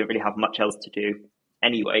 when we didn't really have much else to do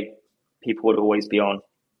anyway, people would always be on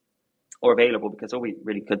or available because all we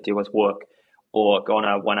really could do was work or go on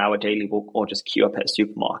a 1 hour daily walk or just queue up at a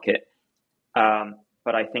supermarket.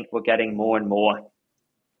 But I think we're getting more and more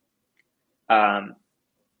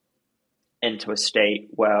into a state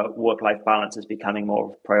where work-life balance is becoming more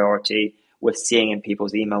of a priority. We're seeing in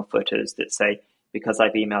people's email footers that say, because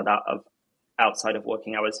I've emailed outside of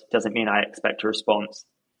working hours, doesn't mean I expect a response.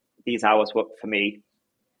 These hours work for me.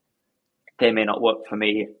 They may not work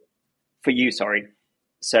for you, sorry.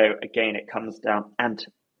 So again, it comes down, and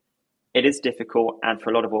it is difficult. And for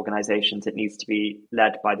a lot of organizations, it needs to be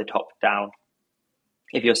led by the top down.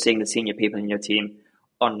 If you're seeing the senior people in your team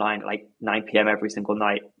online like 9 p.m. every single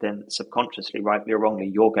night, then subconsciously, rightly or wrongly,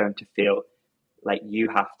 you're going to feel like you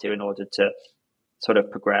have to in order to sort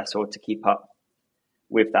of progress or to keep up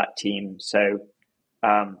with that team. So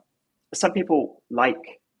some people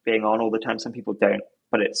like being on all the time, some people don't,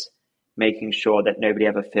 but it's making sure that nobody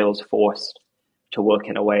ever feels forced to work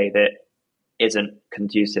in a way that isn't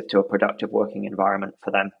conducive to a productive working environment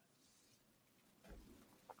for them.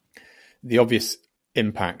 The obvious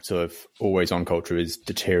impact of always on culture is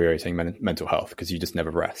deteriorating mental health because you just never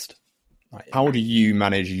rest. How do you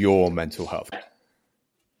manage your mental health?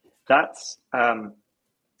 That's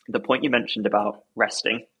the point you mentioned about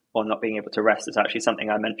resting or not being able to rest is actually something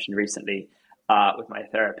I mentioned recently with my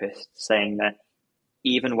therapist, saying that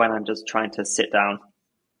even when I'm just trying to sit down,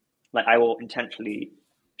 like I will intentionally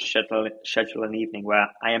schedule an evening where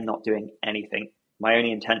I am not doing anything. My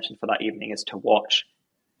only intention for that evening is to watch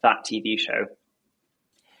that TV show.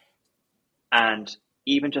 And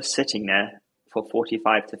even just sitting there for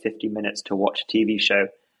 45 to 50 minutes to watch a TV show,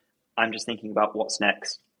 I'm just thinking about what's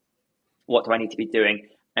next. What do I need to be doing?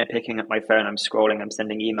 I'm picking up my phone, I'm scrolling, I'm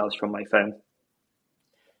sending emails from my phone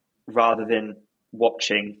rather than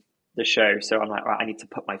watching the show. So I'm like, right, I need to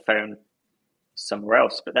put my phone somewhere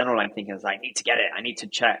else. But then all I'm thinking is I need to get it. I need to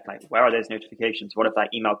check, like, where are those notifications? What if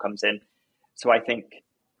that email comes in? So I think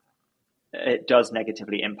it does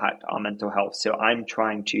negatively impact our mental health. So I'm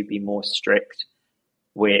trying to be more strict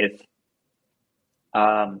with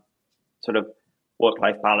sort of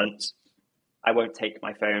work-life balance. I won't take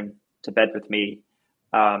my phone to bed with me,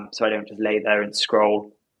 so I don't just lay there and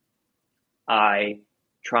scroll. I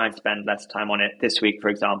try and spend less time on it. This week, for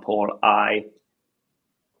example,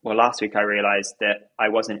 last week I realized that I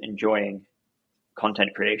wasn't enjoying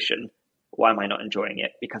content creation. Why am I not enjoying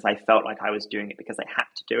it? Because I felt like I was doing it because I had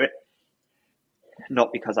to do it,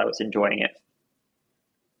 not because I was enjoying it.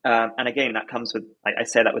 And again, that comes with, I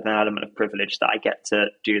say that with an element of privilege that I get to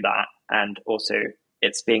do that. And also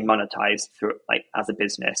it's being monetized through like as a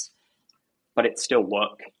business, but it's still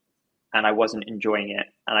work and I wasn't enjoying it.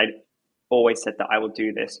 And I always said that I will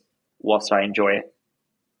do this whilst I enjoy it.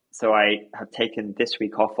 So I have taken this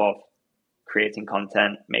week off of creating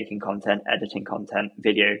content, making content, editing content,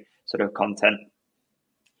 video sort of content,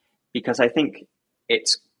 because I think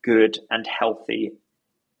it's good and healthy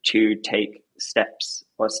to take steps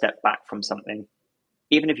or step back from something.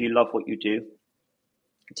 Even if you love what you do,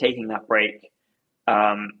 taking that break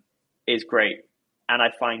is great. And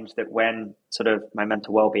I find that when sort of my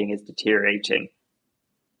mental well-being is deteriorating,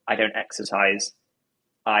 I don't exercise.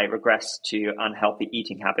 I regress to unhealthy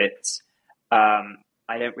eating habits.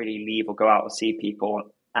 I don't really leave or go out or see people,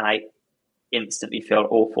 and I instantly feel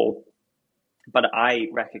awful. But I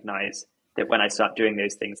recognize that when I start doing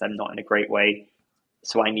those things, I'm not in a great way.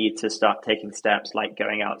 So I need to start taking steps like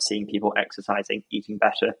going out, seeing people, exercising, eating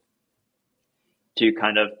better, to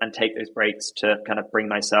kind of, and take those breaks to kind of bring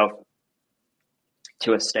myself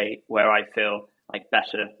to a state where I feel like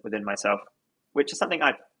better within myself, which is something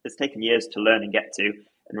it's taken years to learn and get to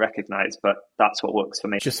and recognize, but that's what works for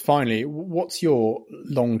me. Just finally, what's your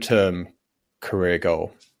long-term career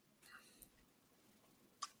goal?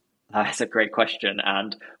 That's a great question,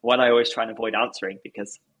 and one I always try and avoid answering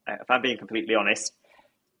because if I'm being completely honest,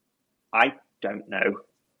 I don't know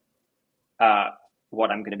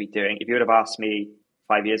what I'm going to be doing. If you would have asked me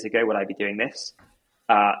 5 years ago, would I be doing this?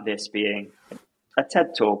 This being a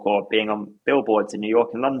TED Talk or being on billboards in New York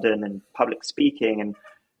and London and public speaking and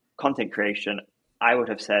content creation, I would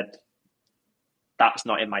have said, that's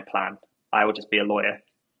not in my plan. I would just be a lawyer.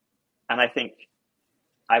 And I think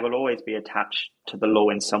I will always be attached to the law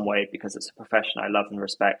in some way because it's a profession I love and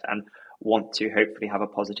respect and want to hopefully have a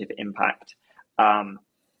positive impact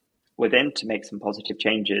within to make some positive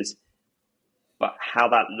changes. But how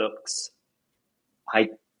that looks, I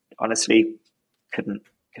honestly couldn't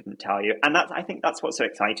tell you. And I think that's what's so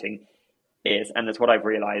exciting is, and that's what I've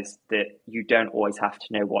realized, that you don't always have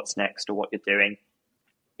to know what's next or what you're doing.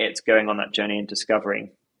 It's going on that journey and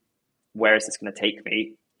discovering, where is this going to take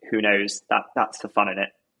me? Who knows? That's the fun in it.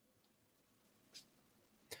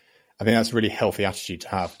 I think that's a really healthy attitude to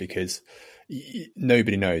have, because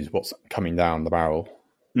nobody knows what's coming down the barrel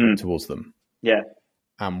towards them. Yeah.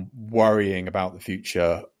 And worrying about the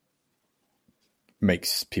future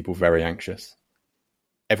makes people very anxious.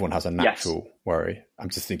 Everyone has a natural worry. I'm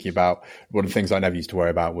just thinking about one of the things I never used to worry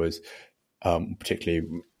about was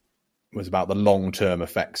about the long-term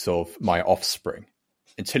effects of my offspring.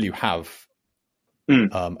 Until you have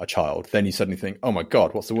a child, then you suddenly think, oh my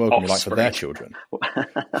God, what's the world going to be like for their children?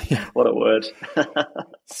 What a word.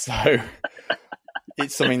 So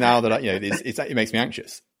it's something now that it makes me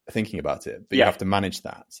anxious thinking about it, but you have to manage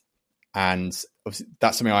that. And obviously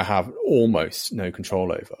that's something I have almost no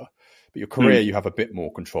control over. But your career, you have a bit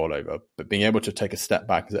more control over. But being able to take a step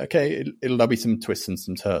back and say, okay, there'll be some twists and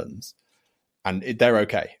some turns, and they're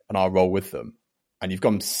okay, and I'll roll with them. And you've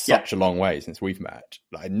gone such a long way since we've met.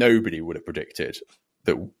 Like, nobody would have predicted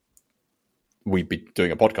that we'd be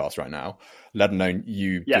doing a podcast right now, let alone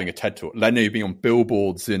you doing a TED Talk, let alone you being on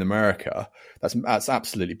billboards in America. That's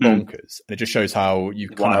absolutely bonkers. And it just shows how you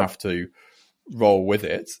kind of have to roll with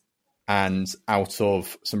it. And out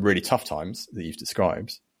of some really tough times that you've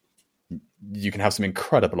described, you can have some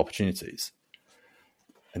incredible opportunities.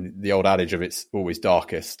 And the old adage of it's always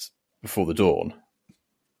darkest before the dawn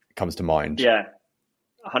comes to mind. Yeah.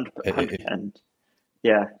 100%.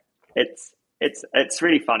 Yeah, it's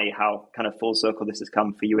really funny how kind of full circle this has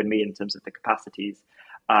come for you and me in terms of the capacities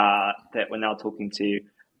that we're now talking to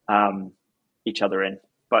each other in.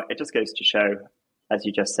 But it just goes to show, as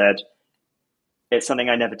you just said, it's something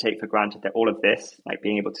I never take for granted, that all of this, like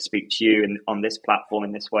being able to speak to you and on this platform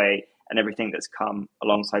in this way, and everything that's come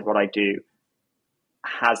alongside what I do,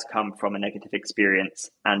 has come from a negative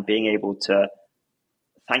experience, and being able to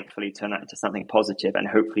thankfully turn that into something positive and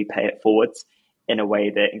hopefully pay it forwards in a way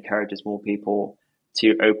that encourages more people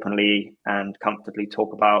to openly and comfortably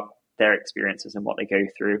talk about their experiences and what they go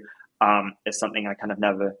through, is something I kind of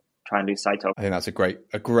never try and lose sight of. I think that's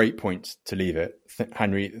a great point to leave it.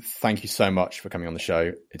 Henry, thank you so much for coming on the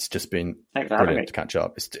show. It's just been brilliant to catch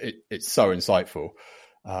up. It's so insightful.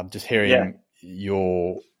 Just hearing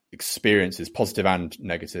your experiences, positive and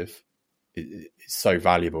negative, is so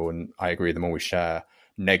valuable. And I agree, the more we share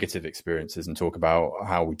negative experiences and talk about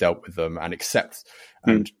how we dealt with them and accept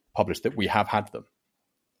and publish that we have had them,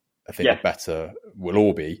 I think the better we'll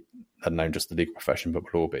all be, let alone just the legal profession, but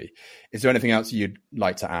we'll all be. Is there anything else you'd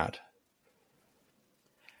like to add?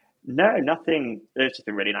 No, nothing. It's just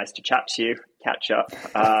been really nice to chat to you, catch up.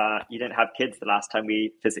 You didn't have kids the last time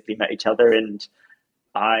we physically met each other, and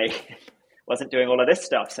I wasn't doing all of this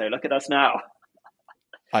stuff, so look at us now.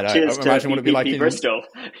 I know. Cheers imagine to what it'd be like BPP in Bristol.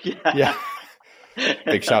 Yeah.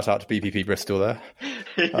 Big shout out to BPP Bristol there.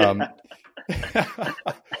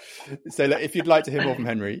 So if you'd like to hear more from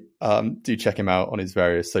Henry, do check him out on his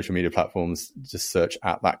various social media platforms. Just search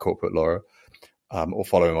at That Corporate Lawyer, or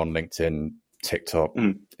follow him on LinkedIn, TikTok,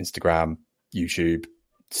 Instagram, YouTube.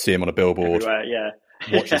 See him on a billboard. Everywhere,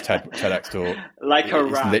 watch his TEDx talk. Like a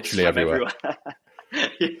rat. Literally everywhere.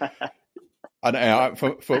 And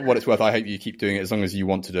for what it's worth, I hope you keep doing it as long as you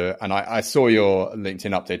want to do it. And I saw your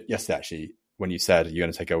LinkedIn update yesterday, actually, when you said you're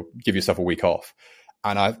going to give yourself a week off.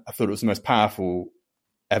 And I thought it was the most powerful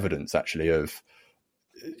evidence, actually, of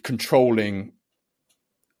controlling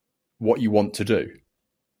what you want to do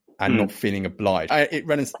and not feeling obliged. It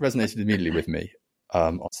resonated immediately with me.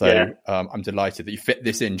 I'm delighted that you fit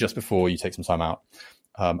this in just before you take some time out.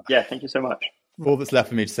 Thank you so much. All that's left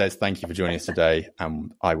for me to say is thank you for joining us today,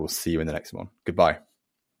 and I will see you in the next one. Goodbye.